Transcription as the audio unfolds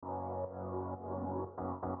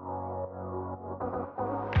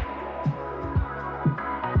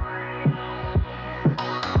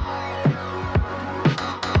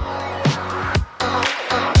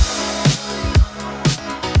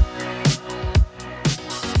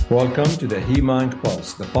Welcome to the HemOnc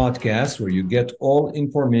Pulse, the podcast where you get all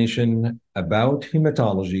information about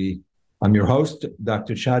hematology. I'm your host,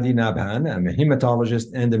 Dr. Chadi Nabhan. I'm a hematologist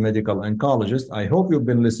and a medical oncologist. I hope you've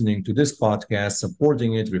been listening to this podcast,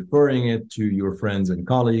 supporting it, referring it to your friends and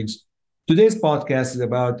colleagues. Today's podcast is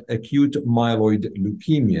about acute myeloid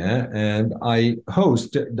leukemia, and I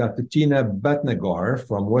host Dr. Tina Bhatnagar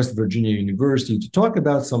from West Virginia University to talk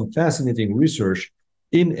about some fascinating research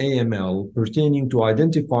in AML pertaining to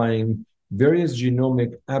identifying various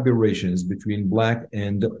genomic aberrations between Black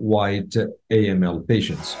and white AML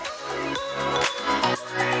patients.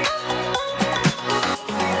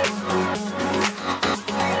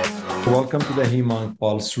 Welcome to the HemOnc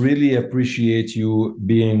Pulse. Really appreciate you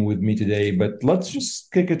being with me today, but let's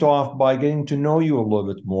just kick it off by getting to know you a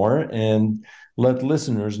little bit more and let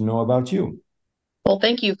listeners know about you. Well,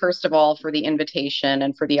 thank you, first of all, for the invitation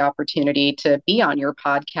and for the opportunity to be on your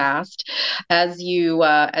podcast. As you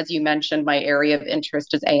mentioned, my area of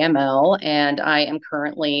interest is AML, and I am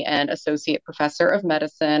currently an associate professor of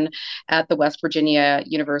medicine at the West Virginia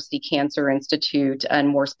University Cancer Institute, and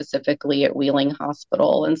more specifically at Wheeling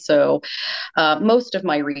Hospital. And so most of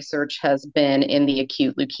my research has been in the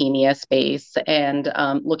acute leukemia space and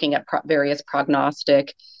looking at various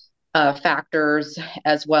prognostic factors,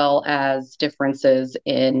 as well as differences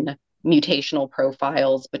in mutational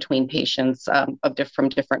profiles between patients from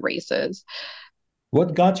different races.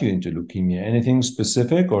 What got you into leukemia? Anything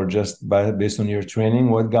specific, or just based on your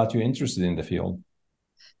training? What got you interested in the field?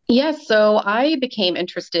 Yes, so I became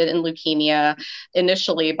interested in leukemia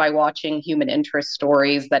initially by watching human interest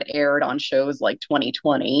stories that aired on shows like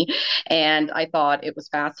 2020. And I thought it was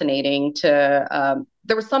fascinating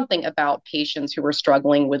there was something about patients who were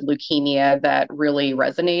struggling with leukemia that really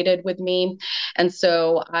resonated with me. And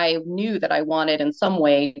so I knew that I wanted in some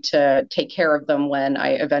way to take care of them when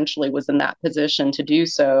I eventually was in that position to do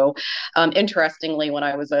so. Interestingly, when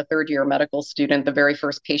I was a third-year medical student, the very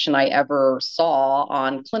first patient I ever saw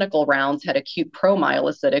on clinical rounds had acute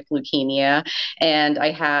promyelocytic leukemia. And I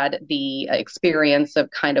had the experience of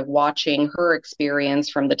kind of watching her experience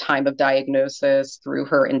from the time of diagnosis through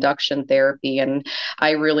her induction therapy. And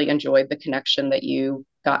I really enjoyed the connection that you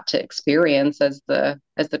got to experience as the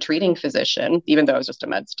treating physician, even though I was just a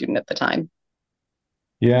med student at the time.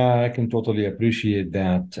 Yeah, I can totally appreciate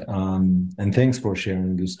that. And thanks for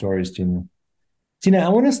sharing these stories, Tina. Tina, I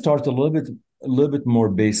want to start a little bit more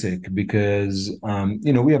basic because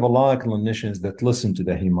we have a lot of clinicians that listen to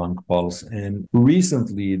the HemOnc Pulse, and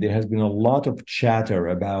recently there has been a lot of chatter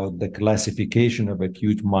about the classification of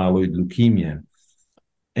acute myeloid leukemia,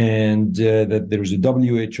 and that there's a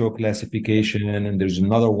WHO classification, and there's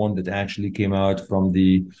another one that actually came out from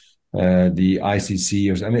the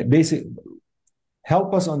ICC.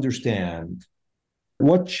 Help us understand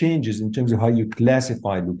what changes in terms of how you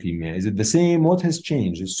classify leukemia. Is it the same? What has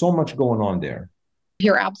changed? There's so much going on there.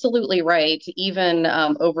 You're absolutely right. Even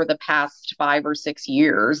over the past 5 or 6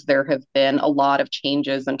 years, there have been a lot of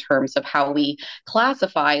changes in terms of how we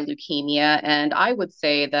classify leukemia. And I would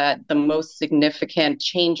say that the most significant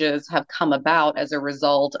changes have come about as a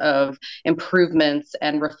result of improvements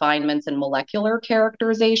and refinements in molecular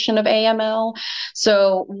characterization of AML.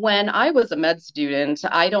 So when I was a med student,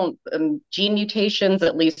 gene mutations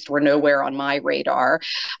at least were nowhere on my radar.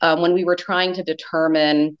 When we were trying to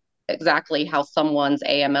determine exactly how someone's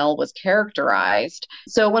AML was characterized.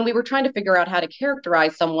 So when we were trying to figure out how to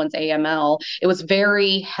characterize someone's AML, it was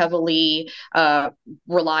very heavily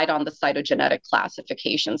relied on the cytogenetic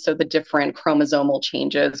classification, so the different chromosomal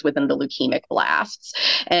changes within the leukemic blasts.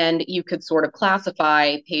 And you could sort of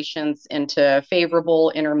classify patients into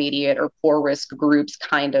favorable, intermediate, or poor risk groups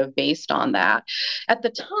kind of based on that. At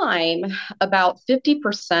the time, about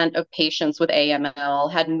 50% of patients with AML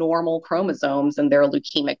had normal chromosomes in their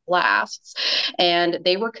leukemic blasts, and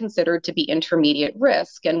they were considered to be intermediate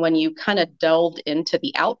risk. And when you kind of delved into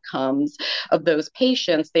the outcomes of those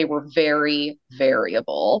patients, they were very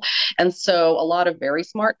variable. And so a lot of very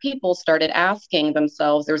smart people started asking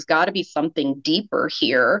themselves, there's got to be something deeper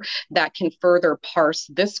here that can further parse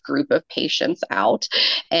this group of patients out.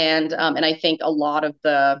 And I think a lot of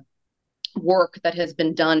the work that has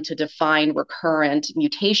been done to define recurrent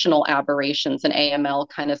mutational aberrations in AML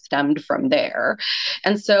kind of stemmed from there.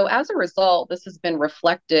 And so as a result, this has been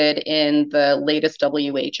reflected in the latest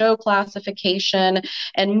WHO classification,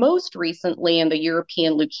 and most recently in the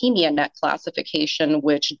European LeukemiaNet classification,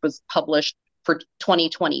 which was published for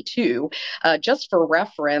 2022. Just for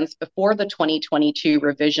reference, before the 2022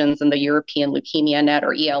 revisions in the European LeukemiaNet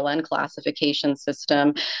or ELN classification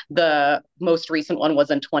system, the most recent one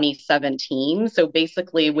was in 2017. So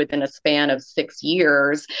basically, within a span of 6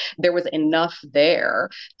 years, there was enough there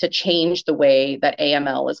to change the way that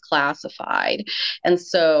AML is classified. And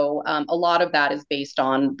so a lot of that is based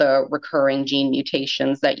on the recurring gene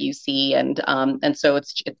mutations that you see. And so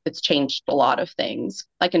it's changed a lot of things.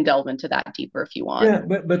 I can delve into that deeper if you want. Yeah,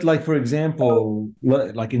 but like for example,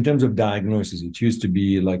 like in terms of diagnosis, it used to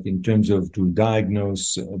be like in terms of to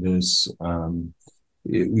diagnose this,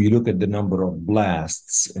 we look at the number of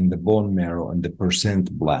blasts in the bone marrow and the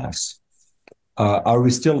percent blasts. Are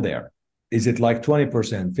we still there? Is it like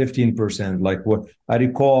 20%, 15%? Like what I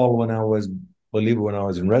recall when I was, believe it, when I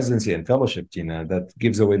was in residency and fellowship, Tina, that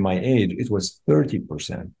gives away my age. It was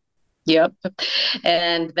 30%. Yep.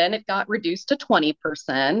 And then it got reduced to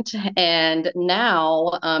 20%. And now,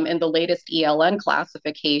 in the latest ELN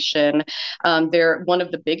classification, one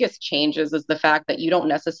of the biggest changes is the fact that you don't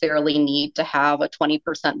necessarily need to have a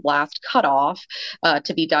 20% blast cutoff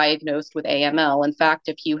to be diagnosed with AML. In fact,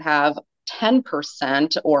 if you have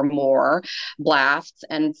 10% or more blasts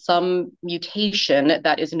and some mutation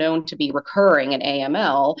that is known to be recurring in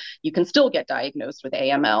AML, you can still get diagnosed with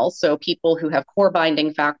AML. So people who have core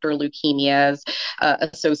binding factor leukemias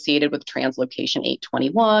associated with translocation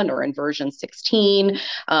 821 or inversion 16,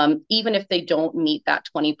 even if they don't meet that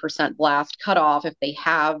 20% blast cutoff, if they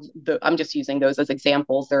have I'm just using those as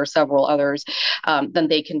examples, there are several others, then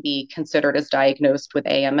they can be considered as diagnosed with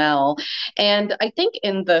AML. And I think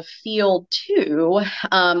in the field too,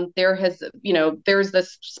 there's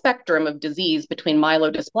this spectrum of disease between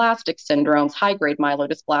myelodysplastic syndromes, high-grade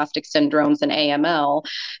myelodysplastic syndromes, and AML.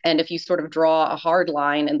 And if you sort of draw a hard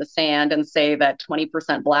line in the sand and say that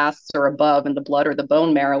 20% blasts or above in the blood or the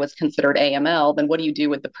bone marrow is considered AML, then what do you do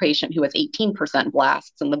with the patient who has 18%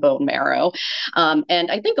 blasts in the bone marrow?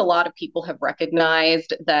 And I think a lot of people have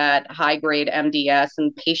recognized that high-grade MDS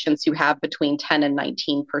and patients who have between 10 and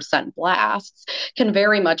 19% blasts can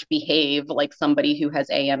very much behave like somebody who has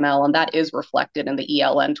AML, and that is reflected in the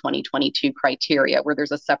ELN 2022 criteria, where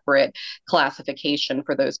there's a separate classification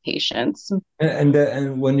for those patients.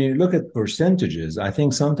 And when you look at percentages, I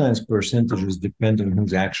think sometimes percentages depend on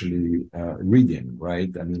who's actually reading, right?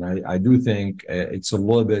 I mean, I do think it's a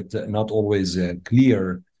little bit not always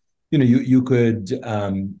clear. You could, I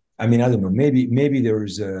mean, I don't know, maybe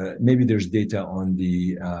there's data on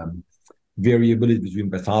the variability between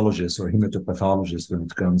pathologists or hematopathologists when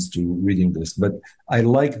it comes to reading this. But I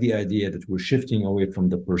like the idea that we're shifting away from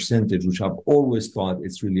the percentage, which I've always thought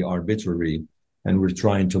it's really arbitrary, and we're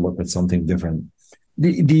trying to look at something different.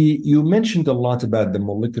 You mentioned a lot about the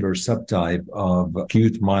molecular subtype of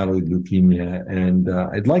acute myeloid leukemia, and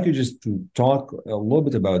I'd like you just to talk a little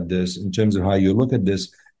bit about this in terms of how you look at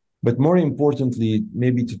this, but more importantly,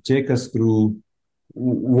 maybe to take us through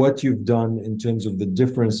what you've done in terms of the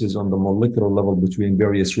differences on the molecular level between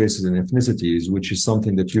various races and ethnicities, which is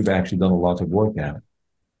something that you've actually done a lot of work at.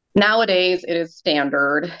 Nowadays, it is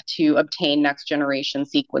standard to obtain next generation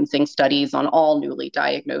sequencing studies on all newly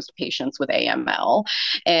diagnosed patients with AML.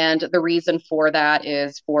 And the reason for that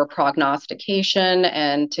is for prognostication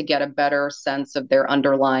and to get a better sense of their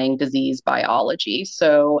underlying disease biology.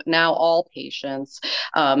 So now all patients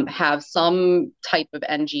have some type of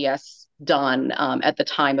NGS done at the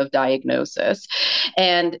time of diagnosis.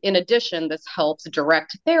 And in addition, this helps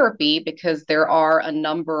direct therapy because there are a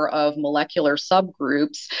number of molecular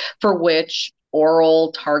subgroups for which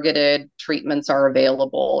oral targeted treatments are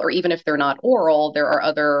available, or even if they're not oral, there are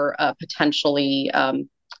other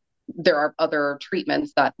there are other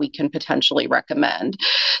treatments that we can potentially recommend.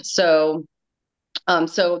 So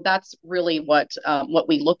that's really what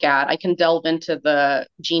we look at. I can delve into the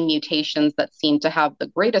gene mutations that seem to have the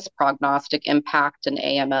greatest prognostic impact in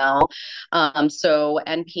AML. So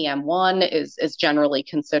NPM1 is generally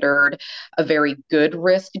considered a very good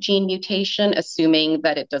risk gene mutation, assuming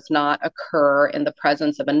that it does not occur in the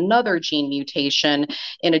presence of another gene mutation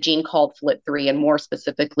in a gene called FLT3, and more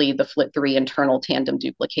specifically, the FLT3 internal tandem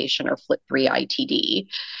duplication, or FLT3 ITD.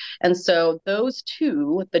 And so those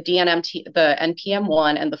two, the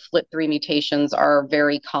NPM1 and the FLT3 mutations, are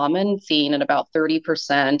very common, seen in about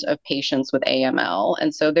 30% of patients with AML.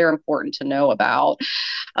 And so they're important to know about.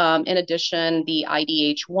 In addition, the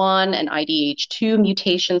IDH1 and IDH2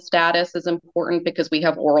 mutation status is important because we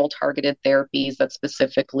have oral targeted therapies that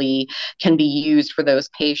specifically can be used for those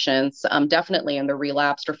patients, definitely in the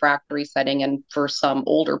relapsed refractory setting, and for some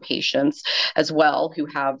older patients as well who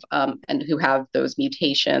have those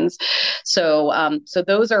mutations. So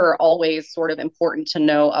those are always sort of important to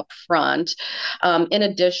know up front. In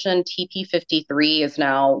addition, TP53 is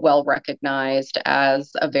now well recognized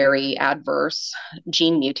as a very adverse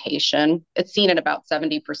gene mutation. It's seen in about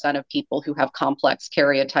 70% of people who have complex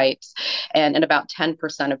karyotypes and in about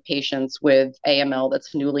 10% of patients with AML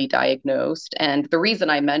that's newly diagnosed. And the reason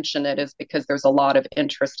I mention it is because there's a lot of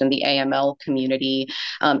interest in the AML community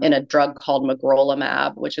in a drug called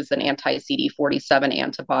magrolimab, which is an anti-CD47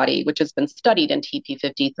 antibody, which has been studied in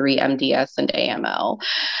TP53, MDS, and AML.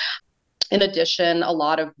 In addition, a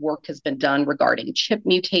lot of work has been done regarding CHIP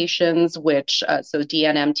mutations, which, so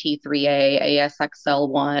DNMT3A,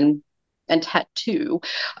 ASXL1, and TET2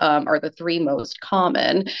 are the three most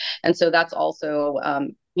common. And so that's also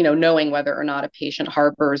knowing whether or not a patient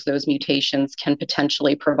harbors those mutations can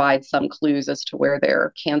potentially provide some clues as to where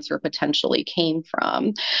their cancer potentially came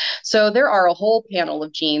from. So there are a whole panel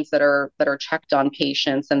of genes that are checked on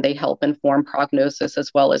patients, and they help inform prognosis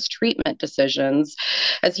as well as treatment decisions.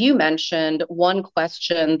 As you mentioned, one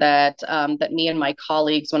question that me and my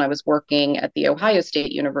colleagues, when I was working at the Ohio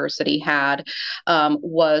State University, had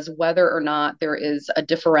was whether or not there is a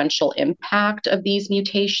differential impact of these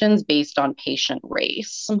mutations based on patient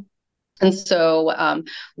race. And so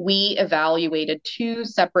we evaluated two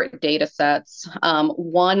separate data sets.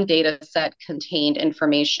 One data set contained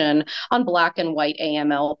information on Black and white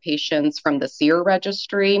AML patients from the SEER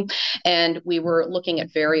registry, and we were looking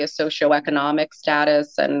at various socioeconomic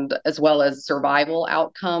status and as well as survival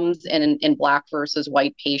outcomes in Black versus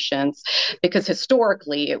white patients, because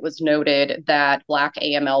historically it was noted that Black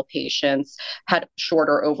AML patients had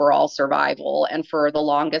shorter overall survival, and for the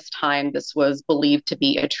longest time this was believed to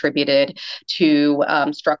be attributed to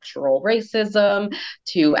structural racism,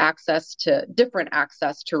 to different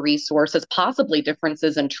access to resources, possibly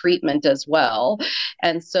differences in treatment as well.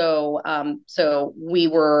 And so, we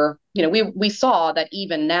were, we saw that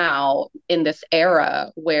even now in this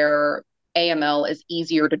era where AML is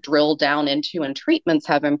easier to drill down into and treatments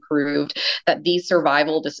have improved, that these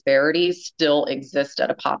survival disparities still exist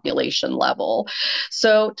at a population level.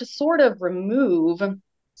 So to sort of remove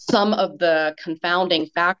some of the confounding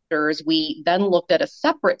factors, we then looked at a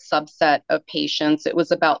separate subset of patients. It was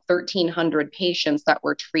about 1,300 patients that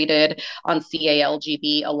were treated on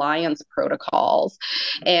CALGB Alliance protocols.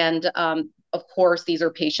 And of course, these are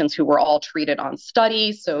patients who were all treated on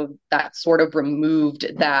study, so that sort of removed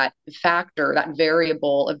that factor, that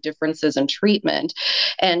variable of differences in treatment.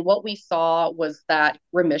 And what we saw was that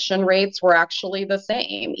remission rates were actually the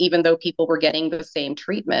same, even though people were getting the same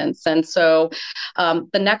treatments. And so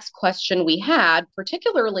the next question we had,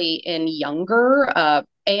 particularly in younger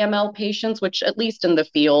AML patients, which at least in the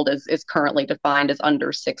field is currently defined as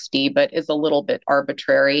under 60, but is a little bit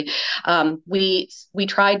arbitrary. We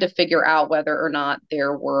tried to figure out whether or not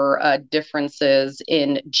there were differences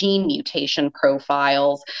in gene mutation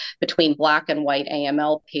profiles between Black and white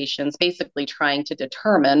AML patients, basically trying to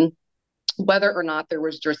determine whether or not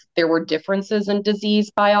there were differences in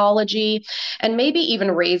disease biology, and maybe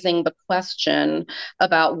even raising the question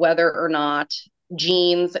about whether or not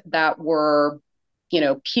genes that were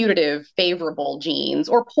putative favorable genes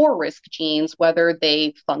or poor risk genes, whether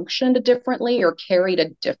they functioned differently or carried a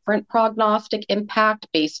different prognostic impact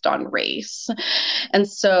based on race. And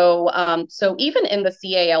so, even in the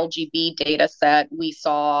CALGB data set, we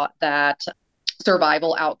saw that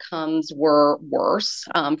survival outcomes were worse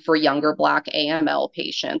for younger Black AML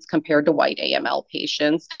patients compared to white AML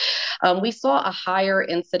patients. We saw a higher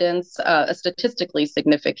incidence, a statistically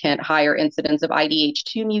significant higher incidence of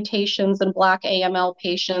IDH2 mutations in Black AML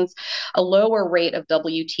patients, a lower rate of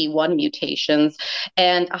WT1 mutations,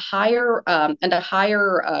 and a higher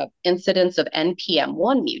incidence of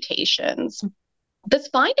NPM1 mutations. This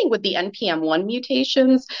finding with the NPM1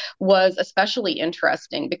 mutations was especially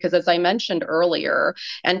interesting because, as I mentioned earlier,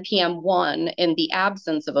 NPM1, in the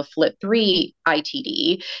absence of a FLT3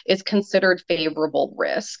 ITD, is considered favorable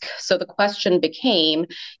risk. So the question became,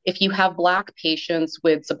 if you have Black patients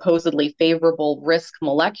with supposedly favorable risk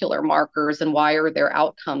molecular markers, and why are their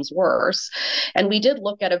outcomes worse? And we did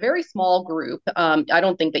look at a very small group. I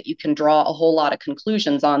don't think that you can draw a whole lot of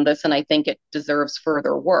conclusions on this, and I think it deserves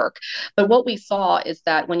further work. But what we saw is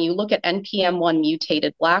that when you look at NPM1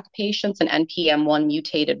 mutated Black patients and NPM1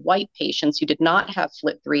 mutated white patients who did not have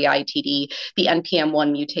FLT3 ITD, the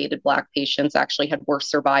NPM1 mutated Black patients actually had worse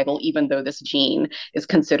survival, even though this gene is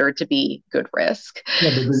considered to be good risk.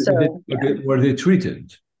 Yeah, but were they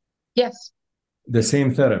treated? Yes. The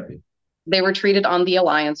same therapy? They were treated on the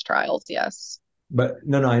Alliance trials, yes. But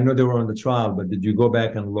no, I know they were on the trial, but did you go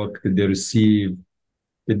back and look, did they receive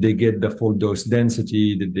Did they get the full dose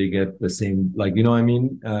density? Did they get the same, like, you know what I mean?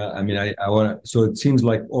 I want to, so it seems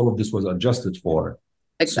like all of this was adjusted for.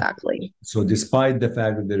 So, Exactly. so despite the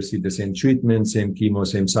fact that they receive the same treatment, same chemo,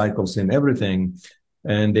 same cycle, same everything,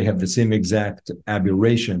 and they have the same exact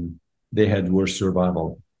aberration, they had worse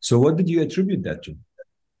survival. So what did you attribute that to?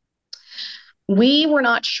 We were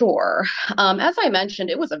not sure. As I mentioned,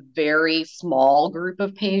 it was a very small group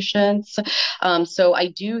of patients. So I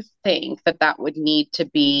do think that that would need to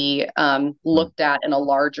be looked at in a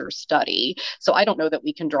larger study. So I don't know that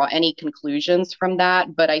we can draw any conclusions from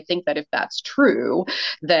that, but I think that if that's true,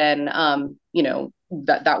 then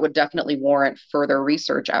that would definitely warrant further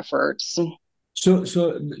research efforts. So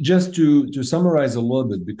just to summarize a little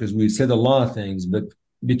bit, because we said a lot of things, but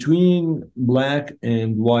between Black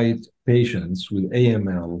and white patients with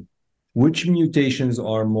AML, which mutations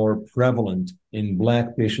are more prevalent in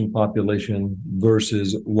Black patient population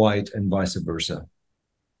versus white and vice versa?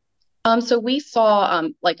 So we saw,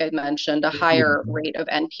 like I mentioned, a higher rate of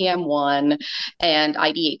NPM1 and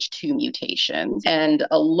IDH2 mutations and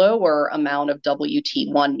a lower amount of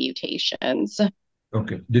WT1 mutations.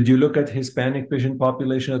 Okay. Did you look at Hispanic patient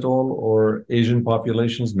population at all or Asian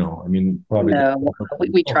populations? No. I mean, probably. No, we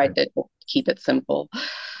Okay. tried to keep it simple.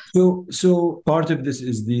 So part of this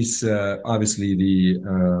is this obviously the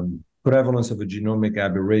prevalence of a genomic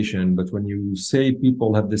aberration. But when you say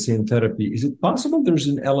people have the same therapy, is it possible there's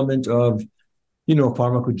an element of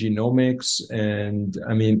pharmacogenomics? And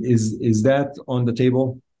I mean, is that on the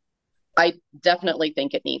table? I definitely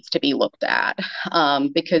think it needs to be looked at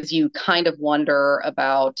because you kind of wonder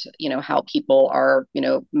about, how people are,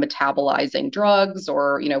 metabolizing drugs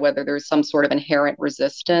or, whether there's some sort of inherent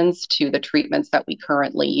resistance to the treatments that we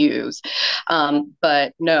currently use.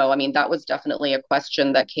 But no, I mean, that was definitely a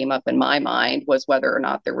question that came up in my mind was whether or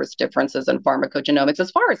not there was differences in pharmacogenomics.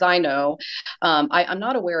 As far as I know, I'm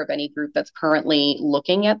not aware of any group that's currently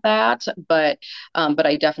looking at that, but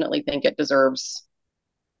I definitely think it deserves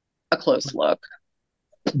a close look.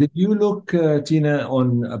 Did you look, Tina,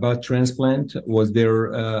 on about transplant? Was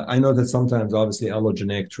there? I know that sometimes, obviously,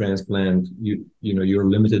 allogeneic transplant, you're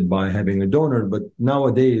limited by having a donor, but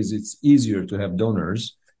nowadays it's easier to have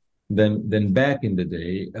donors than back in the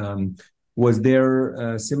day. Was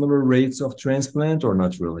there similar rates of transplant or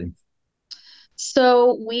not really?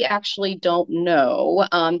 So we actually don't know.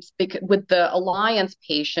 Because with the alliance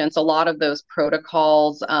patients, a lot of those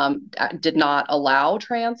protocols did not allow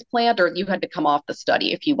transplant, or you had to come off the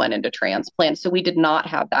study if you went into transplant. So we did not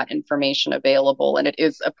have that information available, and it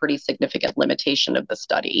is a pretty significant limitation of the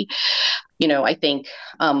study. I think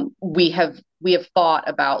we have thought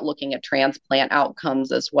about looking at transplant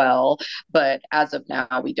outcomes as well, but as of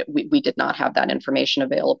now, we did not have that information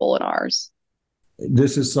available in ours.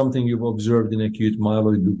 This is something you've observed in acute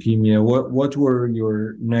myeloid leukemia. What were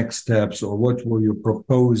your next steps, or what were your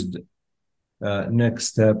proposed next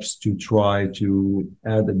steps to try to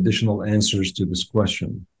add additional answers to this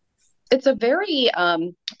question? It's a very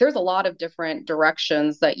there's a lot of different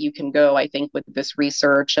directions that you can go, I think, with this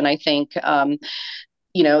research, and I think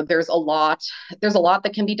there's a lot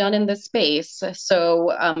that can be done in this space.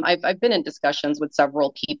 So I've been in discussions with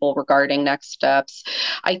several people regarding next steps.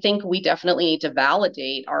 I think we definitely need to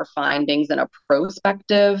validate our findings in a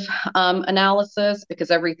prospective analysis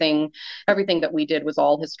because everything that we did was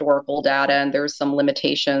all historical data, and there's some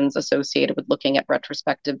limitations associated with looking at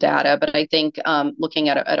retrospective data. But I think looking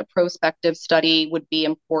at a prospective study would be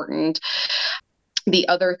important. The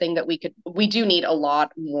other thing that we do need a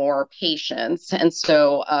lot more patients. And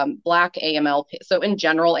so Black AML, so in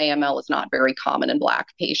general, AML is not very common in Black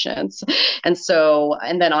patients. And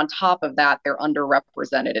then on top of that, they're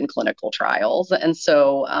underrepresented in clinical trials. And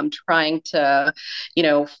so trying to,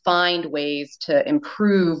 find ways to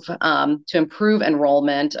improve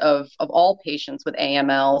enrollment of all patients with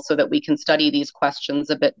AML so that we can study these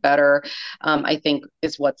questions a bit better, I think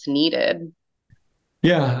is what's needed.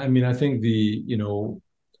 Yeah, I mean, I think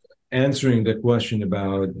answering the question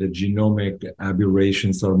about the genomic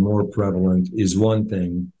aberrations are more prevalent is one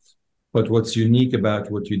thing. But what's unique about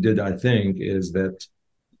what you did, I think, is that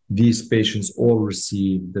these patients all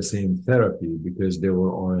received the same therapy because they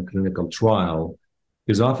were on a clinical trial.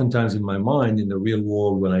 Because oftentimes in my mind, in the real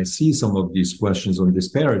world, when I see some of these questions on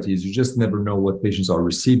disparities, you just never know what patients are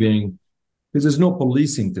receiving because there's no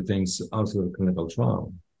policing to things outside of the clinical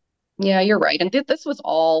trial. Yeah, you're right. And this was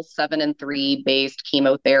all 7+3 based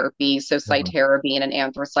chemotherapy, so Yeah. cytarabine and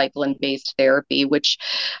anthracycline based therapy, which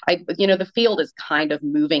the field is kind of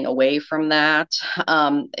moving away from that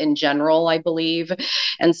in general, I believe.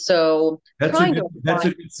 And so That's a trying good to that's a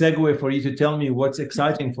apply. good segue for you to tell me what's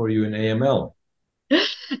exciting for you in AML.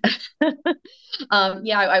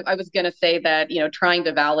 Yeah, I was going to say that, trying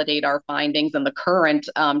to validate our findings in the current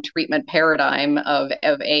treatment paradigm of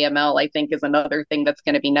AML, I think, is another thing that's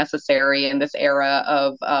going to be necessary in this era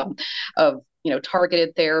of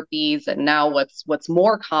targeted therapies. And now what's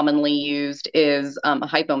more commonly used is a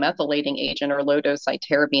hypomethylating agent or low dose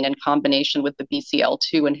cytarabine in combination with the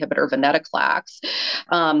BCL2 inhibitor venetoclax,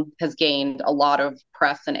 has gained a lot of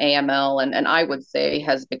press in AML, and I would say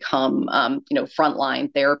has become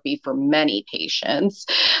frontline therapy for many patients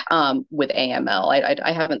with AML.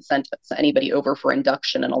 I haven't sent anybody over for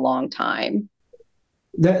induction in a long time.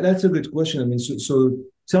 That's a good question. I mean, so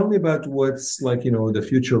tell me about what's like, the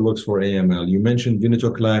future looks for AML. You mentioned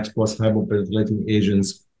venetoclax plus hypomethylating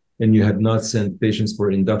agents, and you had not sent patients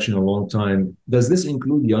for induction in a long time. Does this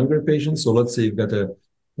include younger patients? So let's say you've got a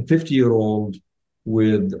 50-year-old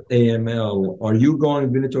with AML. Are you going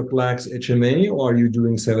venetoclax HMA, or are you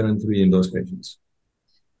doing 7 and 3 in those patients?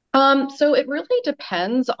 So it really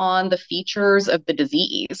depends on the features of the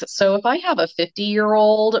disease. So if I have a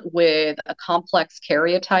 50-year-old with a complex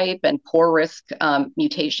karyotype and poor risk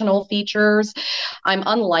mutational features, I'm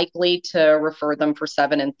unlikely to refer them for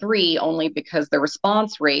 7 and 3, only because the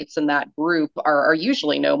response rates in that group are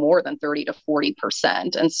usually no more than 30 to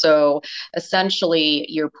 40%. And so essentially,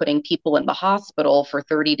 you're putting people in the hospital for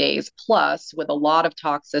 30 days plus with a lot of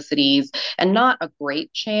toxicities and not a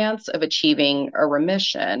great chance of achieving a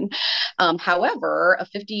remission. However, a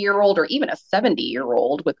 50-year-old or even a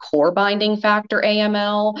 70-year-old with core binding factor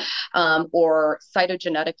AML or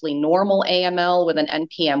cytogenetically normal AML with an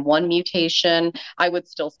NPM1 mutation, I would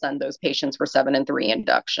still send those patients for 7 and 3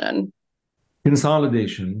 induction.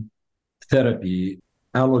 Consolidation therapy,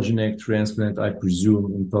 allogeneic transplant, I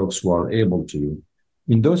presume, in folks who are able to.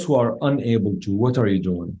 In those who are unable to, what are you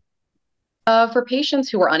doing? For patients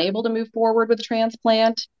who are unable to move forward with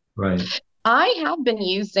transplant, Right. I have been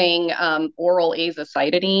using oral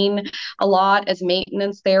azacitidine a lot as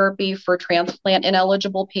maintenance therapy for transplant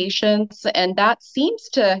ineligible patients, and that seems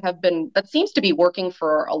to be working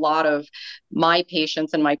for a lot of my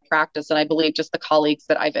patients in my practice. And I believe just the colleagues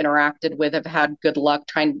that I've interacted with have had good luck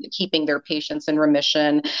keeping their patients in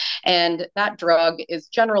remission. And that drug is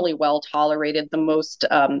generally well tolerated. The most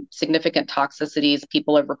significant toxicities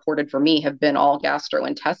people have reported for me have been all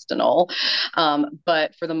gastrointestinal,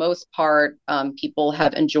 but for the most part, people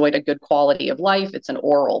have enjoyed a good quality of life. It's an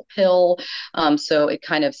oral pill, so it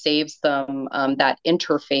kind of saves them that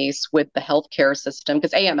interface with the healthcare system,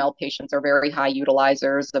 because AML patients are very high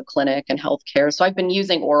utilizers of clinic and healthcare. So I've been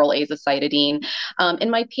using oral azacitidine in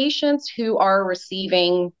my patients who are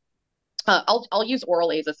receiving I'll use oral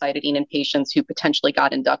azacitidine in patients who potentially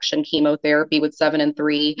got induction chemotherapy with 7 and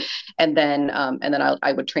 3, and then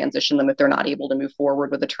I would transition them if they're not able to move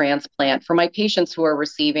forward with a transplant. For my patients who are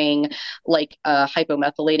receiving like a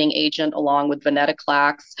hypomethylating agent along with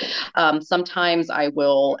venetoclax, sometimes I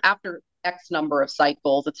will, after X number of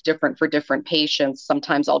cycles, it's different for different patients.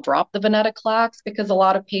 Sometimes I'll drop the venetoclax because a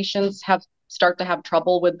lot of patients start to have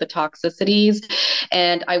trouble with the toxicities,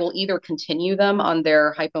 and I will either continue them on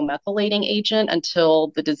their hypomethylating agent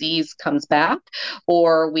until the disease comes back,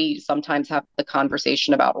 or we sometimes have the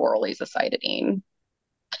conversation about oral azacitidine.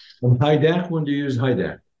 HiDAC, when do you use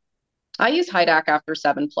HiDAC? I use HiDAC after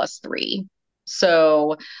 7+3.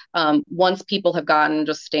 So once people have gotten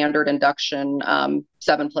just standard induction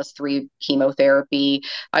 7+3 chemotherapy,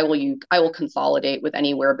 I will consolidate with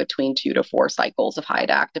anywhere between 2 to 4 cycles of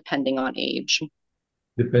HiDAC, depending on age.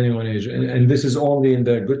 Depending on age, and this is only in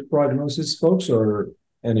the good prognosis folks, or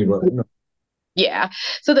anybody? No. Yeah.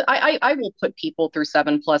 So I will put people through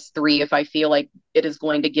 7+3 if I feel like it is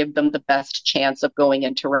going to give them the best chance of going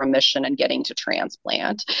into remission and getting to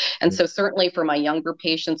transplant. And so certainly for my younger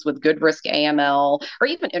patients with good risk AML or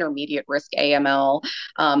even intermediate risk AML,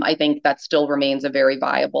 I think that still remains a very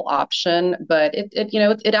viable option. But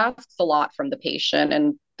it asks a lot from the patient,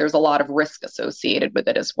 and there's a lot of risk associated with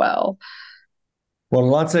it as well. Well,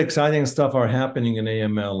 lots of exciting stuff are happening in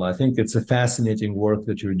AML. I think it's a fascinating work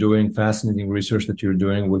that you're doing, fascinating research that you're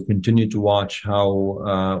doing. We'll continue to watch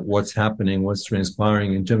what's happening, what's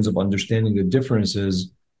transpiring in terms of understanding the differences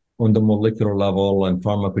on the molecular level and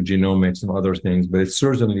pharmacogenomics and other things. But it's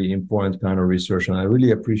certainly important kind of research, and I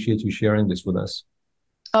really appreciate you sharing this with us.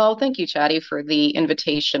 Oh, thank you, Chadi, for the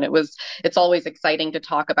invitation. It's always exciting to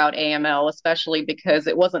talk about AML, especially because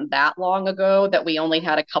it wasn't that long ago that we only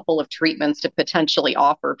had a couple of treatments to potentially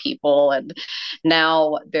offer people. And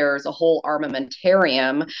now there's a whole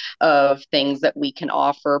armamentarium of things that we can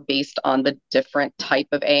offer based on the different type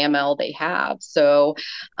of AML they have. So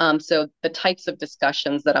the types of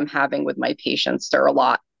discussions that I'm having with my patients are a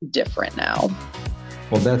lot different now.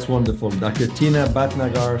 Well, that's wonderful. Dr. Tina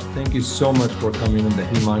Bhatnagar, thank you so much for coming on the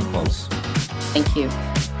HemOnc Pulse. Thank you.